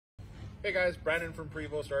Hey guys, Brandon from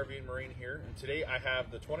Prevost RV Marine here, and today I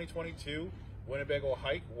have the 2022 Winnebago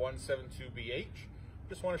Hike 172BH.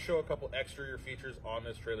 Just want to show a couple exterior features on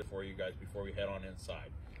this trailer for you guys before we head on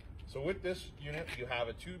inside. So with this unit, you have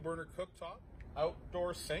a 2-burner cooktop,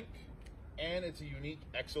 outdoor sink, and it's a unique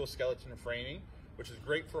exoskeleton framing, which is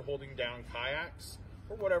great for holding down kayaks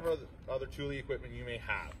or whatever other tooling equipment you may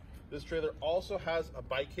have. This trailer also has a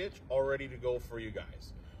bike hitch all ready to go for you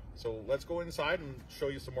guys. So let's go inside and show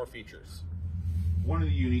you some more features. One of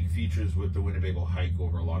the unique features with the Winnebago Hike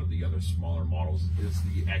over a lot of the other smaller models is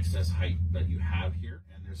the excess height that you have here,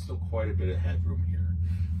 and there's still quite a bit of headroom here.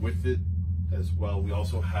 With it as well, we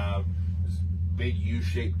also have this big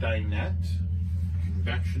U-shaped dinette,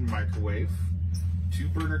 convection microwave,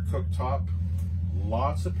 2-burner cooktop,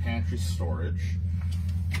 lots of pantry storage,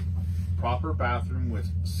 proper bathroom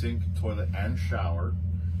with sink, toilet, and shower,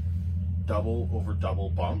 double over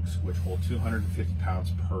double bunks, which hold 250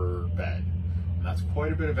 pounds per bed. And that's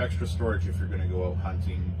quite a bit of extra storage if you're going to go out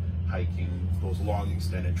hunting, hiking, those long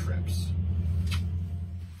extended trips.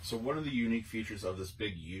 So one of the unique features of this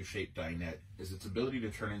big U-shaped dinette is its ability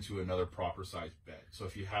to turn into another proper sized bed. So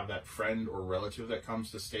if you have that friend or relative that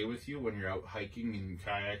comes to stay with you when you're out hiking and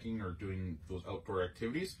kayaking or doing those outdoor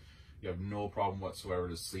activities, you have no problem whatsoever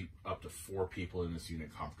to sleep up to 4 people in this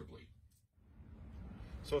unit comfortably.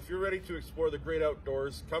 So if you're ready to explore the great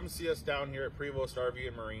outdoors, come see us down here at Prevost RV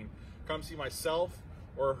and Marine. Come see myself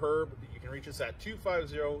or Herb. You can reach us at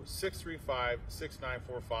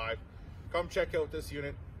 250-635-6945. Come check out this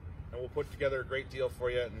unit and we'll put together a great deal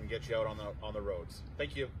for you and get you out on the roads.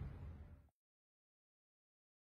 Thank you.